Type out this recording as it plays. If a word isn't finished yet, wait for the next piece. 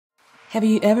Have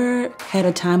you ever had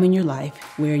a time in your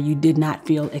life where you did not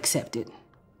feel accepted?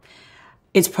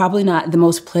 It's probably not the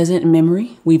most pleasant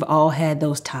memory. We've all had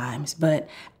those times, but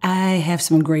I have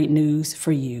some great news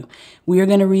for you. We are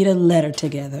going to read a letter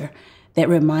together that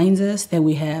reminds us that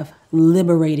we have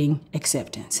liberating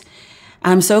acceptance.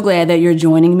 I'm so glad that you're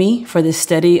joining me for this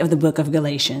study of the book of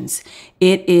Galatians.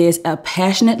 It is a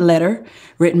passionate letter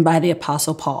written by the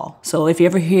Apostle Paul. So if you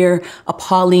ever hear a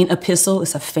Pauline epistle,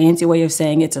 it's a fancy way of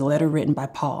saying it's a letter written by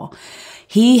Paul.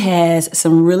 He has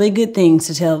some really good things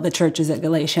to tell the churches at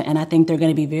Galatia, and I think they're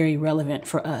going to be very relevant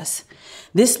for us.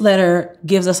 This letter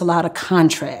gives us a lot of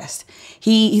contrast.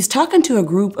 He's talking to a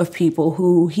group of people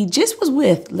who he just was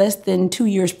with less than 2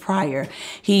 years prior.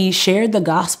 He shared the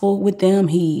gospel with them.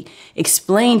 He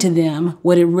explained to them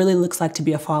what it really looks like to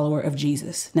be a follower of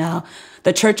Jesus. Now,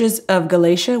 the churches of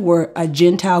Galatia were a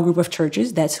Gentile group of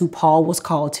churches. That's who Paul was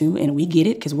called to, and we get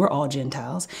it because we're all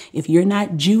Gentiles. If you're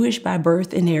not Jewish by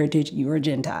birth and heritage, you're a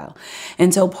Gentile.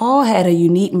 And so Paul had a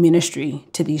unique ministry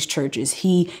to these churches.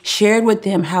 He shared with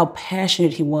them how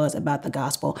passionate he was about the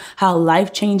gospel, how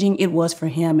life-changing it was for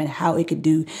him, and how it could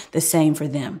do the same for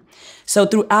them. So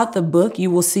throughout the book,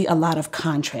 you will see a lot of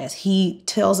contrast. He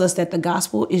tells us that the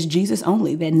gospel is Jesus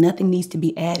only, that nothing needs to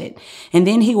be added. And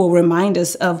then he will remind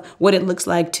us of what it looks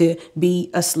like to be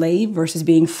a slave versus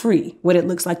being free, what it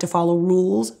looks like to follow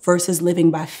rules versus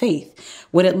living by faith,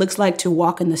 what it looks like to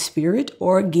walk in the spirit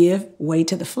or give way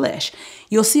to the flesh.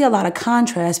 You'll see a lot of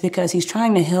contrast because he's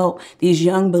trying to help these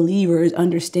young believers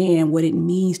understand what it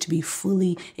means to be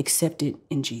fully accepted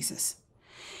in Jesus.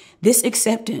 This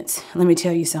acceptance, let me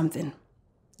tell you something.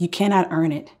 You cannot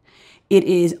earn it. It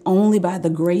is only by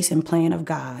the grace and plan of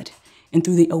God and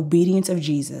through the obedience of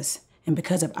Jesus and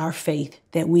because of our faith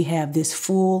that we have this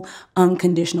full,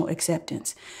 unconditional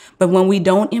acceptance. But when we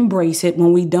don't embrace it,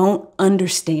 when we don't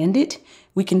understand it,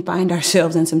 we can find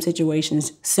ourselves in some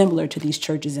situations similar to these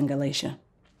churches in Galatia.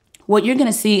 What you're going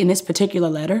to see in this particular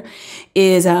letter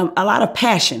is a lot of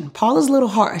passion. Paul is a little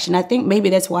harsh, and I think maybe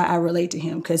that's why I relate to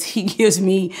him, because he gives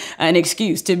me an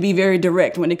excuse to be very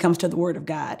direct when it comes to the word of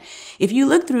God. If you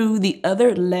look through the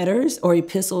other letters or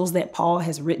epistles that Paul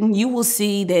has written, you will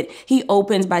see that he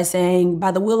opens by saying,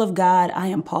 by the will of God, I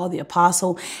am Paul the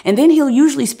apostle. And then he'll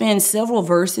usually spend several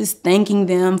verses thanking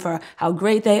them for how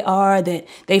great they are, that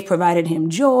they've provided him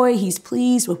joy. He's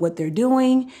pleased with what they're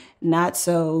doing. Not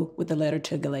so with the letter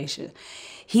to Galatia.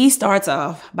 He starts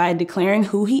off by declaring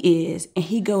who he is, and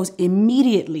he goes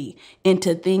immediately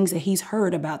into things that he's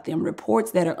heard about them,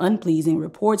 reports that are unpleasing,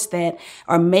 reports that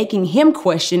are making him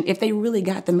question if they really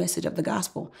got the message of the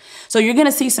gospel. So you're going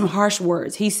to see some harsh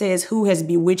words. He says, who has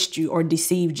bewitched you or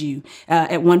deceived you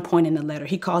at one point in the letter.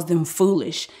 He calls them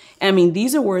foolish. I mean,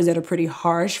 these are words that are pretty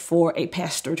harsh for a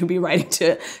pastor to be writing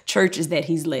to churches that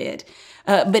he's led.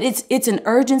 But it's an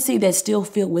urgency that's still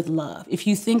filled with love. If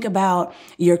you think about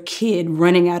your kid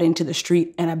running out into the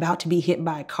street and about to be hit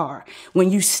by a car, when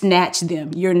you snatch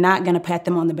them, you're not going to pat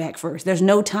them on the back first. There's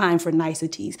no time for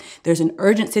niceties. There's an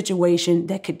urgent situation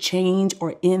that could change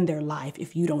or end their life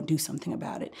if you don't do something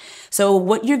about it. So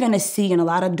what you're going to see in a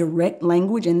lot of direct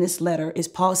language in this letter is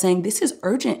Paul saying, this is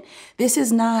urgent. This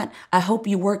is not, I hope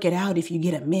you work it out if you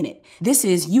get a minute. This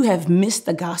is, you have missed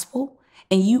the gospel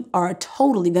and you are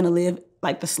totally going to live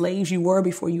like the slaves you were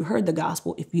before you heard the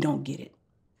gospel if you don't get it.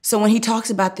 So when he talks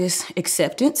about this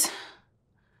acceptance,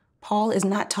 Paul is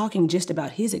not talking just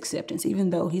about his acceptance,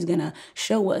 even though he's going to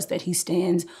show us that he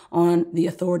stands on the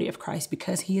authority of Christ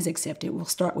because he is accepted. We'll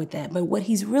start with that. But what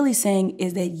he's really saying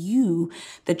is that you,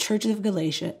 the churches of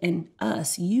Galatia, and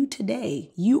us, you today,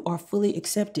 you are fully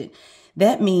accepted.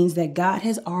 That means that God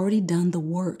has already done the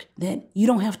work, that you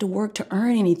don't have to work to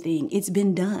earn anything. It's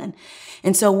been done.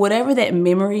 And so whatever that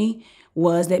memory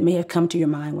was that may have come to your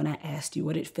mind when I asked you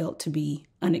what it felt to be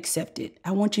unaccepted,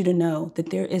 I want you to know that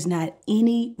there is not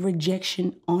any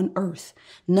rejection on earth,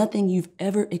 nothing you've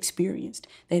ever experienced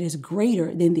that is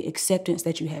greater than the acceptance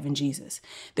that you have in Jesus.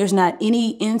 There's not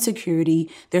any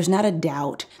insecurity, there's not a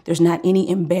doubt, there's not any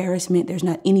embarrassment, there's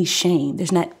not any shame,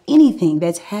 there's not anything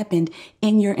that's happened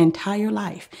in your entire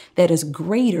life that is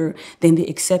greater than the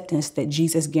acceptance that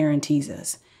Jesus guarantees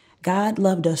us. God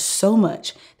loved us so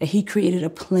much that he created a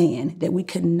plan that we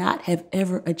could not have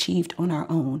ever achieved on our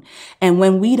own. And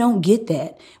when we don't get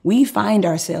that, we find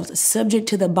ourselves subject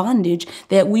to the bondage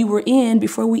that we were in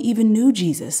before we even knew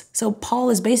Jesus. So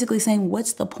Paul is basically saying,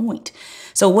 what's the point?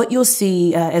 So what you'll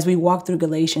see as we walk through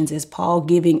Galatians is Paul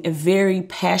giving a very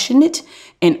passionate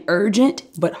and urgent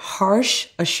but harsh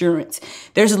assurance.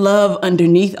 There's love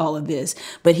underneath all of this,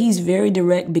 but he's very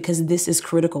direct because this is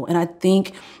critical. And I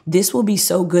think this will be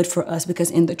so good gift for us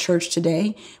because in the church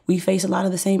today, we face a lot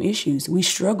of the same issues. We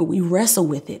struggle, we wrestle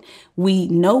with it. We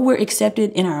know we're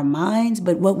accepted in our minds,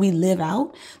 but what we live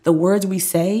out, the words we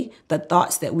say, the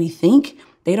thoughts that we think,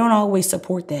 they don't always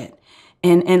support that.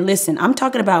 And listen, I'm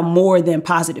talking about more than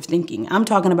positive thinking. I'm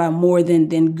talking about more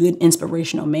than good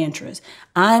inspirational mantras.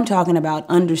 I'm talking about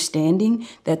understanding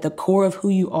that the core of who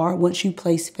you are, once you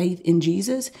place faith in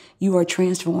Jesus, you are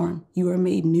transformed. You are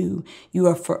made new. You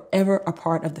are forever a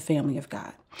part of the family of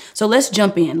God. So let's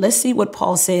jump in. Let's see what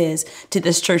Paul says to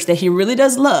this church that he really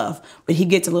does love, but he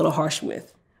gets a little harsh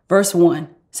with. Verse 1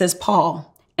 says,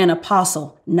 Paul, an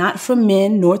apostle, not from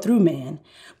men nor through man,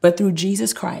 but through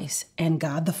Jesus Christ and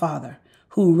God the Father,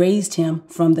 who raised him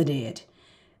from the dead,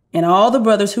 and all the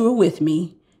brothers who are with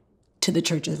me, to the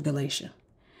church of Galatia.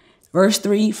 Verse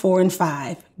 3, 4, and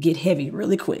 5 get heavy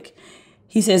really quick.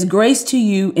 He says, grace to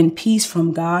you and peace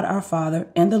from God our Father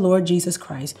and the Lord Jesus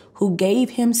Christ, who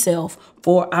gave himself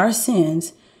for our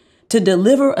sins to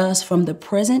deliver us from the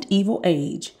present evil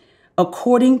age,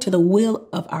 according to the will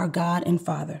of our God and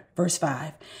Father. Verse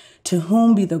 5, to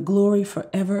whom be the glory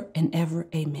forever and ever.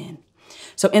 Amen.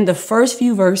 So in the first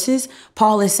few verses,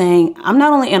 Paul is saying, I'm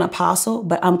not only an apostle,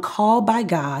 but I'm called by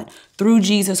God through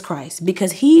Jesus Christ,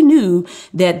 because he knew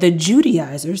that the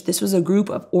Judaizers, this was a group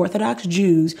of Orthodox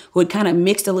Jews who had kind of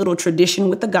mixed a little tradition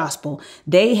with the gospel.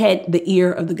 They had the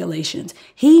ear of the Galatians.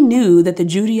 He knew that the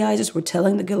Judaizers were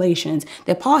telling the Galatians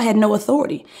that Paul had no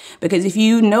authority, because if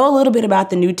you know a little bit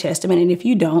about the New Testament, and if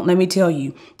you don't, let me tell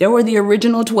you, there were the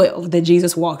original 12 that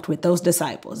Jesus walked with, those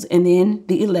disciples, and then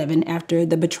the 11 after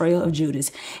the betrayal of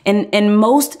Judas. And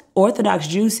most Orthodox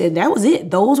Jews said that was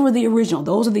it. Those were the original.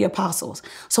 Those are the apostles.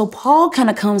 So Paul kind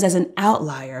of comes as an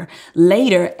outlier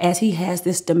later as he has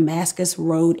this Damascus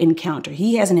Road encounter.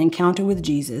 He has an encounter with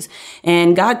Jesus,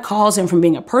 and God calls him from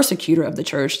being a persecutor of the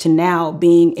church to now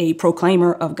being a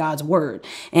proclaimer of God's word.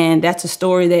 And that's a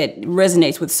story that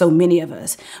resonates with so many of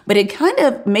us. But it kind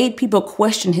of made people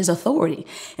question his authority.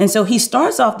 And so he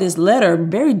starts off this letter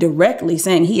very directly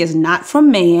saying he is not from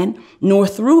man, nor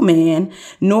through man,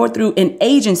 nor through an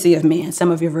agency of man,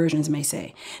 some of your versions may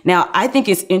say. Now, I think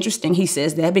it's interesting he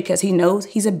says that because he knows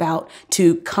he's about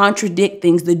to contradict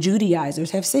things the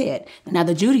Judaizers have said. Now,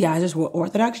 the Judaizers were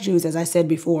Orthodox Jews, as I said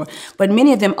before, but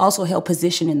many of them also held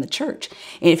position in the church.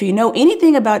 And if you know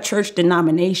anything about church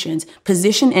denominations,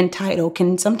 position and title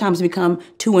can sometimes become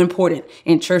too important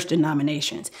in church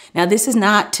denominations. Now, this is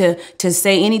not to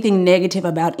say anything negative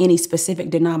about any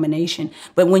specific denomination,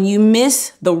 but when you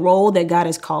miss the role that God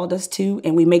has called us to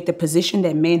and we make the position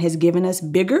that man has given us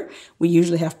bigger, we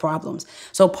usually have problems.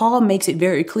 So Paul makes it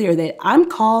very clear that I'm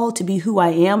called to be who I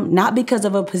am, not because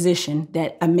of a position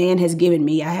that a man has given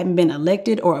me. I haven't been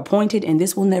elected or appointed, and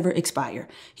this will never expire.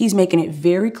 He's making it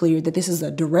very clear that this is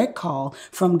a direct call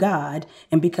from God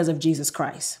and because of Jesus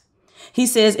Christ. He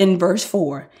says in verse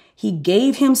 4, he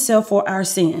gave himself for our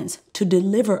sins to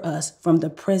deliver us from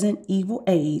the present evil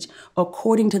age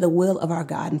according to the will of our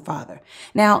God and Father.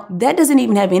 Now, that doesn't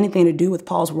even have anything to do with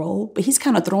Paul's role, but he's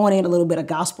kind of throwing in a little bit of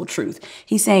gospel truth.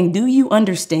 He's saying, do you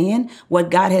understand what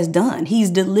God has done?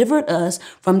 He's delivered us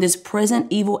from this present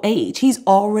evil age. He's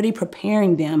already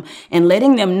preparing them and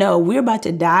letting them know we're about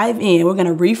to dive in. We're going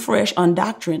to refresh on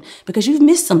doctrine because you've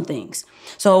missed some things.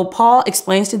 So Paul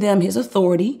explains to them his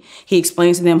authority. He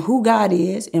explains to them who God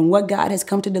is and what God has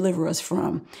come to deliver us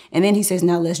from. And then he says,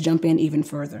 now let's jump in even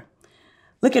further.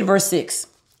 Look at verse 6.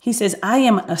 He says, I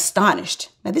am astonished.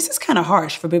 Now, this is kind of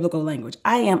harsh for biblical language.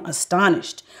 I am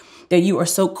astonished that you are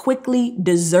so quickly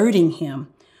deserting him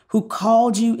who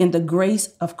called you in the grace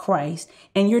of Christ,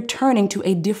 and you're turning to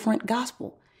a different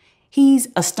gospel. He's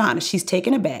astonished. He's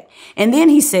taken aback. And then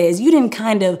he says, you didn't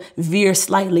kind of veer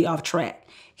slightly off track.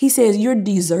 He says, you're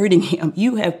deserting him.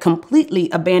 You have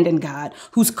completely abandoned God,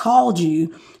 who's called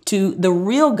you to the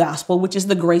real gospel, which is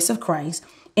the grace of Christ,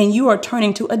 and you are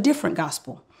turning to a different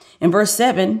gospel. In verse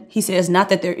 7, he says, not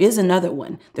that there is another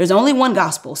one. There's only one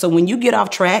gospel. So when you get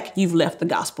off track, you've left the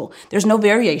gospel. There's no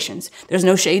variations. There's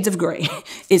no shades of gray.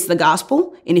 It's the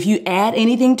gospel. And if you add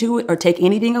anything to it or take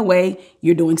anything away,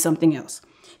 you're doing something else.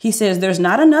 He says, there's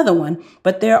not another one,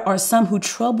 but there are some who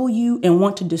trouble you and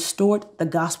want to distort the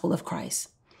gospel of Christ.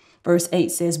 Verse 8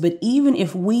 says, but even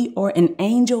if we or an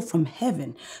angel from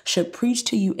heaven should preach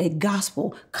to you a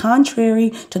gospel contrary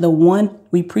to the one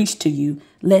we preach to you,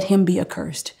 let him be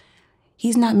accursed.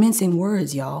 He's not mincing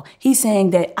words, y'all. He's saying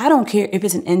that I don't care if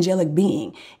it's an angelic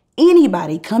being.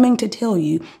 anybody coming to tell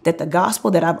you that the gospel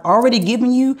that I've already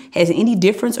given you has any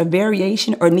difference or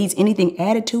variation or needs anything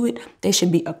added to it, they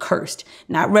should be accursed,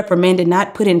 not reprimanded,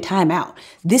 not put in time out.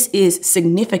 This is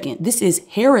significant. This is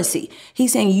heresy.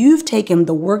 He's saying you've taken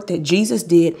the work that Jesus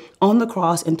did on the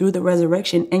cross and through the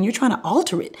resurrection, and you're trying to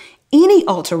alter it. Any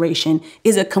alteration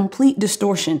is a complete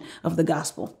distortion of the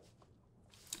gospel.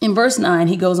 In verse 9,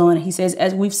 he goes on and he says,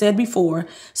 as we've said before,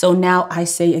 so now I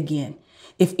say again,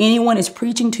 if anyone is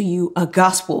preaching to you a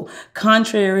gospel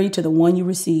contrary to the one you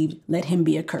received, let him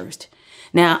be accursed.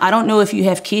 Now, I don't know if you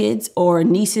have kids or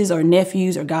nieces or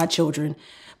nephews or godchildren,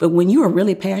 but when you are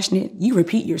really passionate, you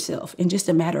repeat yourself in just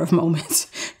a matter of moments.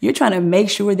 You're trying to make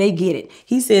sure they get it.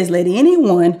 He says, let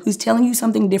anyone who's telling you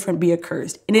something different be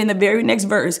accursed. And in the very next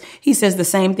verse, he says the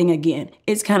same thing again.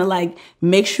 It's kind of like,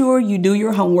 make sure you do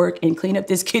your homework and clean up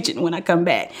this kitchen when I come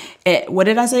back. What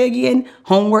did I say again?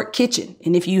 Homework kitchen.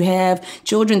 And if you have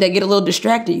children that get a little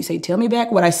distracted, you say, tell me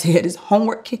back what I said is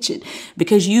homework kitchen,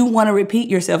 because you want to repeat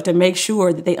yourself to make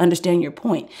sure that they understand your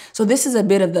point. So this is a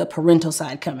bit of the parental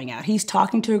side coming out. He's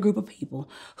talking to a group of people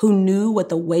who knew what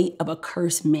the weight of a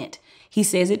curse meant. He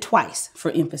says it twice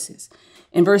for emphasis.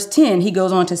 In verse 10, he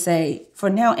goes on to say, for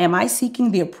now, am I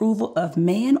seeking the approval of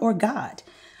man or God?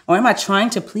 Or am I trying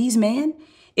to please man?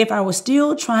 If I was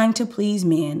still trying to please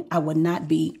men, I would not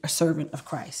be a servant of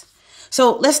Christ.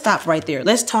 So let's stop right there.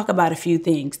 Let's talk about a few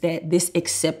things that this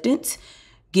acceptance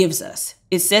gives us.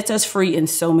 It sets us free in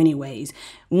so many ways.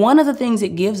 One of the things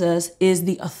it gives us is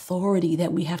the authority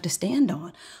that we have to stand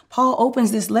on. Paul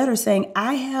opens this letter saying,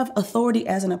 I have authority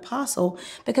as an apostle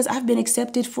because I've been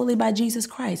accepted fully by Jesus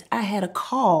Christ. I had a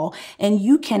call and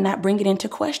you cannot bring it into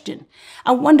question.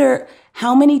 I wonder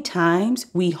how many times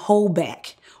we hold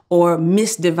back or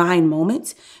miss divine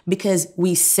moments because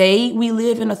we say we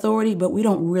live in authority, but we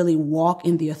don't really walk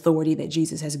in the authority that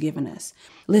Jesus has given us.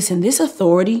 Listen, this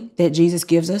authority that Jesus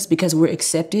gives us because we're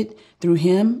accepted through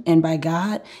him and by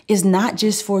God is not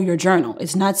just for your journal.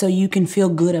 It's not so you can feel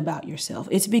good about yourself.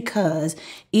 It's because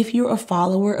if you're a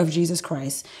follower of Jesus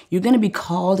Christ, you're going to be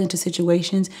called into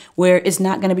situations where it's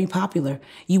not going to be popular.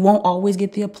 You won't always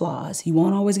get the applause. You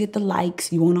won't always get the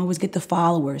likes. You won't always get the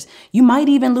followers. You might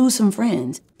even lose some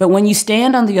friends. But when you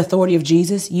stand on the authority of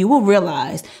Jesus, you will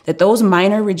realize that those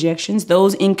minor rejections,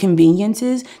 those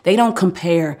inconveniences, they don't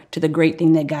compare to the great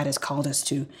thing that God has called us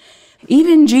to.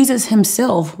 Even Jesus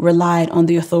himself relied on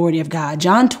the authority of God.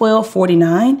 John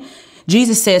 12:49,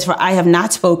 Jesus says, for I have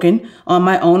not spoken on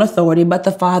my own authority, but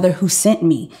the Father who sent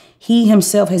me. He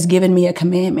himself has given me a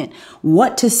commandment,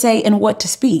 what to say and what to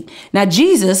speak. Now,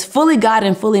 Jesus, fully God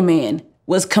and fully man,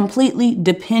 was completely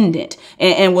dependent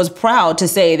and was proud to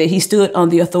say that he stood on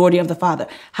the authority of the Father.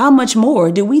 How much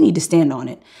more do we need to stand on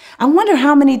it? I wonder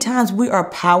how many times we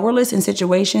are powerless in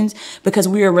situations because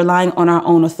we are relying on our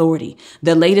own authority.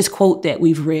 The latest quote that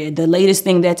we've read, the latest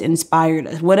thing that's inspired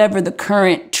us, whatever the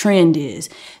current trend is,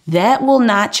 that will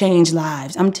not change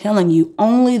lives. I'm telling you,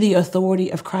 only the authority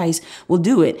of Christ will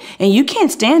do it. And you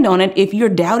can't stand on it if you're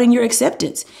doubting your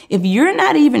acceptance. If you're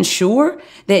not even sure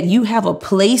that you have a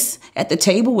place at the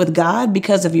table with God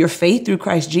because of your faith through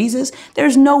Christ Jesus,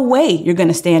 there's no way you're going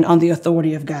to stand on the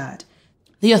authority of God.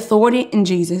 The authority in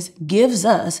Jesus gives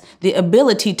us the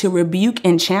ability to rebuke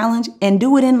and challenge and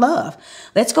do it in love.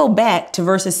 Let's go back to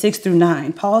verses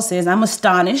 6-9. Paul says, I'm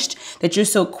astonished that you're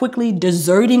so quickly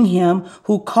deserting him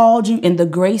who called you in the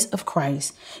grace of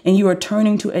Christ, and you are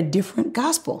turning to a different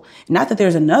gospel. Not that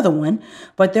there's another one,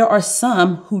 but there are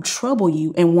some who trouble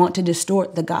you and want to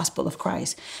distort the gospel of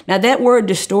Christ. Now, that word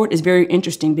distort is very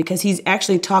interesting because he's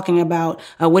actually talking about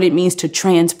what it means to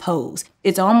transpose.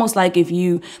 It's almost like if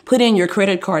you put in your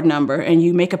credit card number and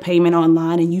you make a payment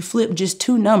online and you flip just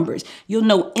 2 numbers, you'll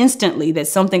know instantly that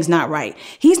something's not right.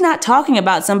 He's not talking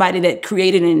about somebody that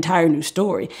created an entire new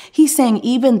story. He's saying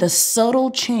even the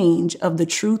subtle change of the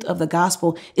truth of the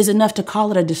gospel is enough to call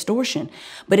it a distortion.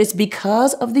 But it's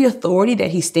because of the authority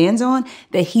that he stands on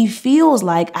that he feels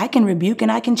like I can rebuke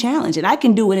and I can challenge and I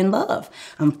can do it in love.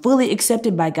 I'm fully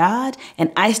accepted by God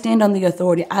and I stand on the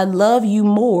authority. I love you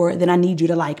more than I need you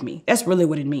to like me. That's really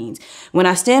what it means. When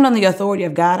I stand on the authority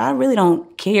of God, I really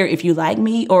don't care if you like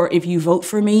me or if you vote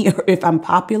for me or if I'm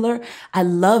popular. I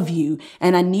love you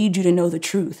and I need you to know the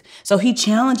truth. So he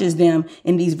challenges them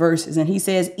in these verses and he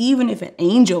says, even if an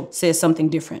angel says something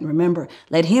different, remember,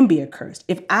 let him be accursed.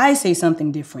 If I say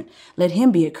something different, let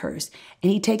him be accursed.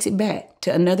 And he takes it back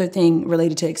to another thing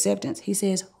related to acceptance. He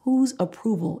says, whose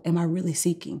approval am I really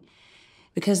seeking?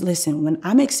 Because listen, when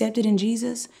I'm accepted in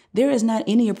Jesus, there is not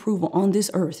any approval on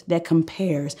this earth that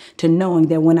compares to knowing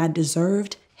that when I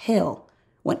deserved hell,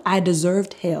 when I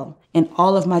deserved hell and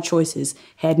all of my choices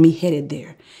had me headed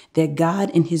there, that God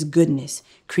in his goodness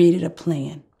created a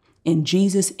plan, and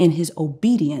Jesus in his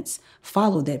obedience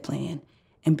followed that plan.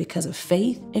 And because of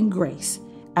faith and grace,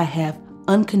 I have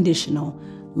unconditional,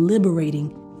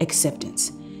 liberating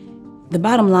acceptance. The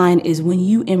bottom line is when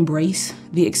you embrace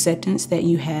the acceptance that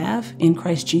you have in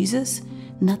Christ Jesus,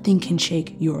 nothing can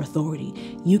shake your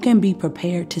authority. You can be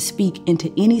prepared to speak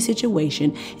into any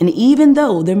situation, and even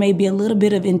though there may be a little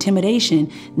bit of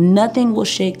intimidation, nothing will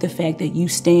shake the fact that you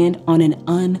stand on an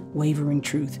unwavering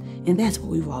truth. And that's what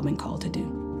we've all been called to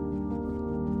do.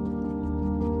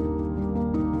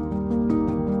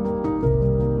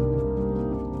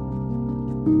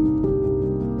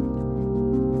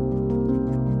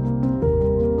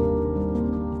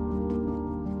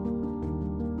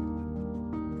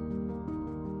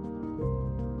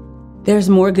 There's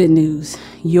more good news.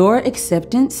 Your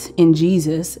acceptance in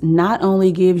Jesus not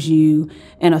only gives you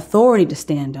an authority to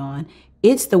stand on,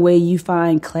 it's the way you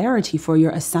find clarity for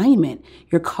your assignment,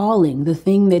 your calling, the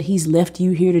thing that he's left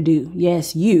you here to do.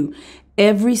 Yes, you.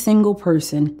 Every single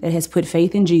person that has put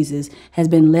faith in Jesus has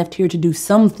been left here to do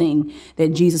something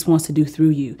that Jesus wants to do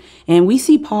through you. And we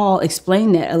see Paul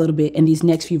explain that a little bit in these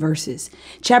next few verses.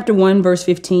 Chapter 1, verse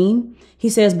 15, he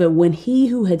says, "But when he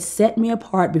who had set me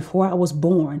apart before I was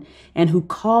born and who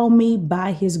called me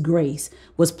by his grace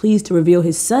was pleased to reveal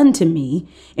his son to me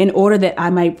in order that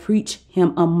I might preach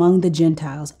him among the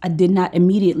Gentiles, I did not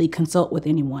immediately consult with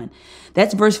anyone."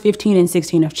 That's verse 15 and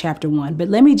 16 of chapter 1. But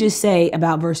let me just say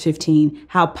about verse 15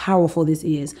 how powerful this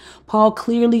is. Paul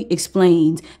clearly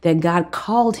explains that God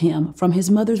called him from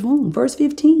his mother's womb. Verse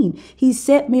 15, he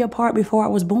set me apart before I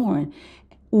was born.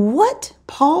 What?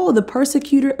 Paul, the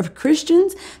persecutor of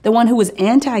Christians, the one who was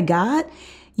anti-God?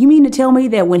 You mean to tell me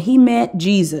that when he met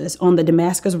Jesus on the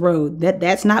Damascus road,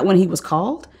 that's not when he was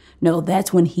called? No,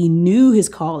 that's when he knew his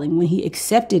calling, when he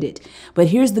accepted it. But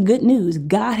here's the good news.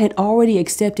 God had already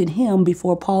accepted him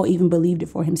before Paul even believed it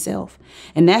for himself.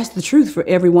 And that's the truth for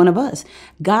every one of us.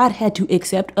 God had to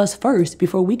accept us first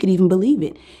before we could even believe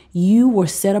it. You were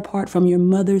set apart from your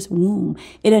mother's womb.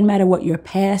 It doesn't matter what your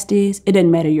past is. It doesn't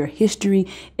matter your history.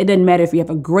 It doesn't matter if you have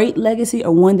a great legacy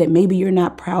or one that maybe you're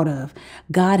not proud of.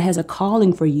 God has a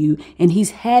calling for you, and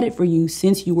he's had it for you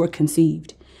since you were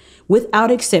conceived.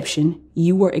 Without exception,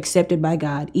 you were accepted by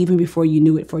God even before you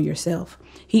knew it for yourself.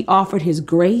 He offered his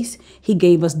grace, he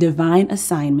gave us divine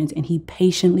assignments, and he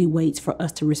patiently waits for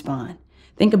us to respond.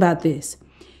 Think about this.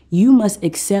 You must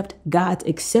accept God's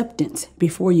acceptance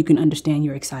before you can understand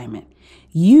your assignment.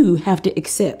 You have to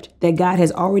accept that God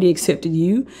has already accepted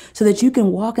you so that you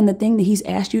can walk in the thing that he's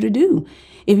asked you to do.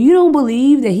 If you don't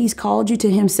believe that he's called you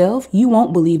to himself, you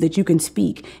won't believe that you can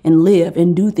speak and live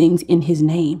and do things in his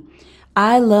name.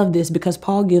 I love this because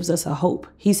Paul gives us a hope.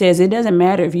 He says it doesn't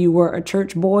matter if you were a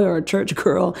church boy or a church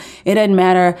girl. It doesn't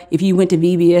matter if you went to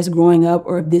VBS growing up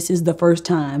or if this is the first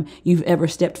time you've ever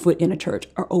stepped foot in a church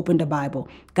or opened a Bible.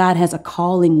 God has a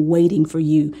calling waiting for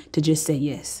you to just say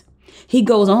yes. He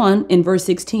goes on in verse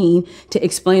 16 to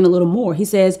explain a little more. He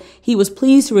says, he was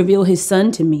pleased to reveal his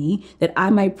son to me that I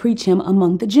might preach him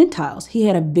among the Gentiles. He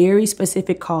had a very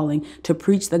specific calling to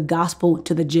preach the gospel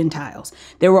to the Gentiles.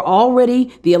 There were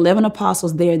already the 11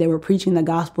 apostles there that were preaching the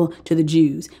gospel to the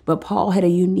Jews, but Paul had a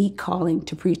unique calling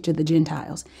to preach to the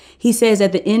Gentiles. He says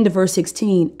at the end of verse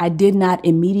 16, I did not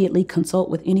immediately consult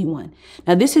with anyone.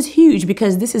 Now this is huge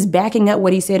because this is backing up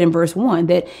what he said in verse 1,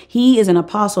 that he is an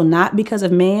apostle not because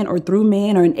of man or through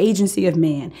man or an agency of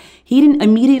man. He didn't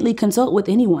immediately consult with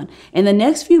anyone. In the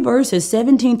next few verses,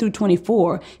 17 through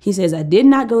 24, he says, I did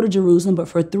not go to Jerusalem, but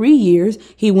for 3 years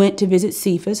he went to visit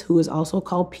Cephas, who is also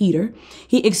called Peter.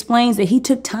 He explains that he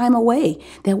took time away,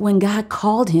 that when God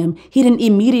called him, he didn't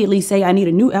immediately say, I need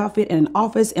a new outfit and an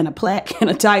office and a plaque and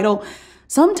a title.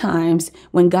 Sometimes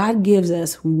when God gives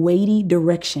us weighty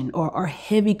direction or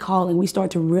heavy calling, we start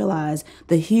to realize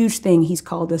the huge thing he's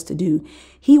called us to do.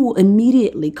 He will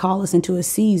immediately call us into a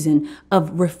season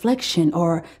of reflection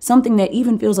or something that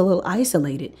even feels a little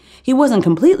isolated. He wasn't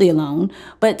completely alone,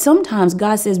 but sometimes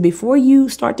God says, before you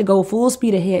start to go full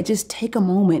speed ahead, just take a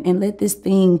moment and let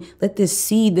this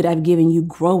seed that I've given you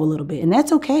grow a little bit. And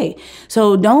that's okay.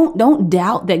 So don't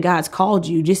doubt that God's called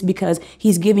you just because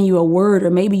he's giving you a word, or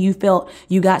maybe you felt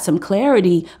you got some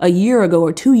clarity a year ago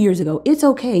or 2 years ago. It's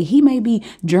okay. He may be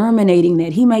germinating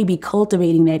that. He may be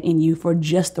cultivating that in you for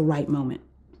just the right moment.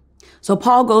 So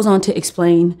Paul goes on to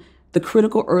explain the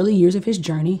critical early years of his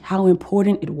journey, how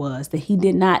important it was that he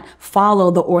did not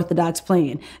follow the orthodox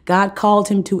plan. God called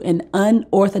him to an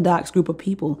unorthodox group of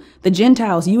people. The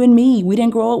Gentiles, you and me, we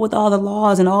didn't grow up with all the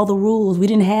laws and all the rules. We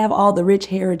didn't have all the rich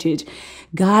heritage.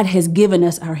 God has given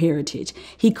us our heritage.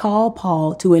 He called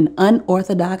Paul to an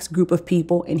unorthodox group of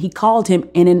people, and he called him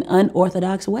in an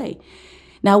unorthodox way.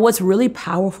 Now, what's really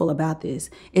powerful about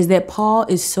this is that Paul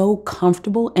is so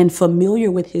comfortable and familiar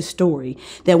with his story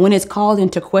that when it's called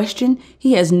into question,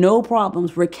 he has no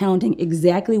problems recounting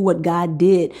exactly what God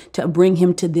did to bring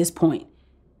him to this point.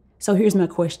 So here's my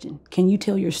question. Can you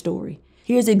tell your story?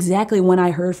 Here's exactly when I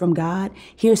heard from God.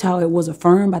 Here's how it was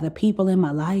affirmed by the people in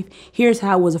my life. Here's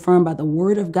how it was affirmed by the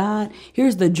word of God.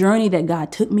 Here's the journey that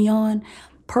God took me on.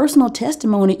 Personal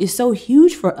testimony is so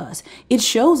huge for us. It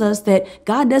shows us that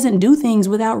God doesn't do things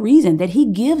without reason, that he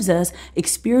gives us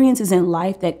experiences in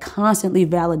life that constantly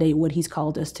validate what he's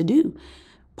called us to do.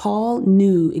 Paul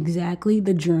knew exactly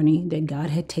the journey that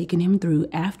God had taken him through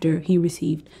after he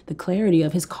received the clarity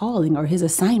of his calling or his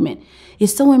assignment.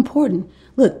 It's so important.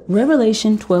 Look,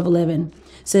 Revelation 12:11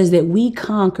 says that we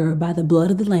conquer by the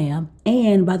blood of the Lamb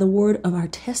and by the word of our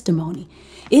testimony.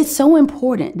 It's so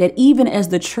important that even as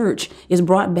the church is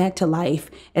brought back to life,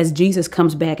 as Jesus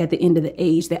comes back at the end of the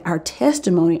age, that our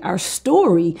testimony, our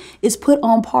story is put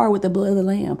on par with the blood of the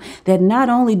Lamb. That not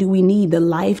only do we need the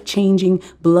life-changing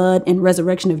blood and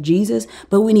resurrection of Jesus,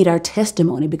 but we need our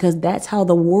testimony, because that's how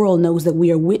the world knows that we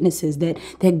are witnesses,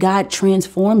 that God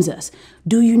transforms us.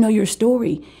 Do you know your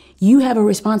story? You have a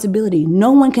responsibility.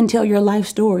 No one can tell your life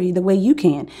story the way you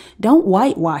can. Don't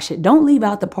whitewash it. Don't leave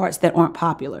out the parts that aren't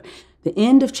popular. The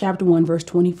end of chapter 1, verse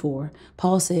 24,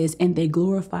 Paul says, and they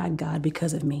glorified God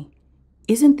because of me.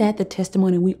 Isn't that the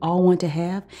testimony we all want to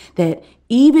have? That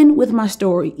even with my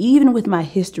story, even with my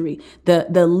history,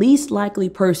 the least likely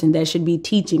person that should be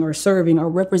teaching or serving or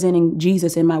representing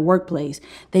Jesus in my workplace,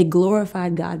 they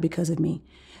glorified God because of me.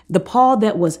 The Paul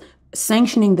that was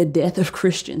sanctioning the death of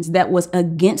Christians, that was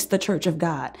against the church of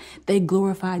God, they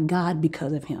glorified God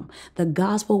because of him. The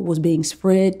gospel was being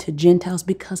spread to Gentiles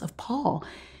because of Paul.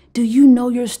 Do you know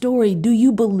your story? Do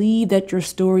you believe that your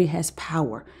story has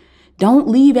power? Don't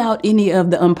leave out any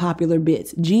of the unpopular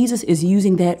bits. Jesus is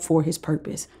using that for his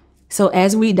purpose. So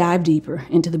as we dive deeper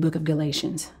into the book of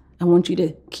Galatians, I want you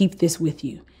to keep this with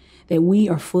you, that we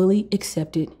are fully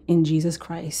accepted in Jesus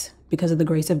Christ because of the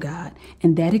grace of God.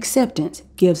 And that acceptance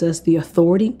gives us the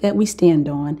authority that we stand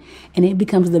on, and it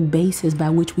becomes the basis by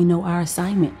which we know our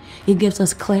assignment. It gives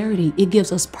us clarity. It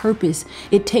gives us purpose.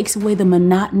 It takes away the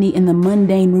monotony and the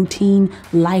mundane routine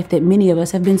life that many of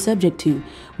us have been subject to.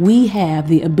 We have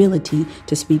the ability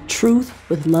to speak truth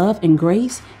with love and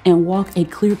grace and walk a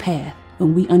clear path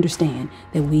when we understand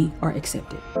that we are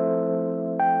accepted.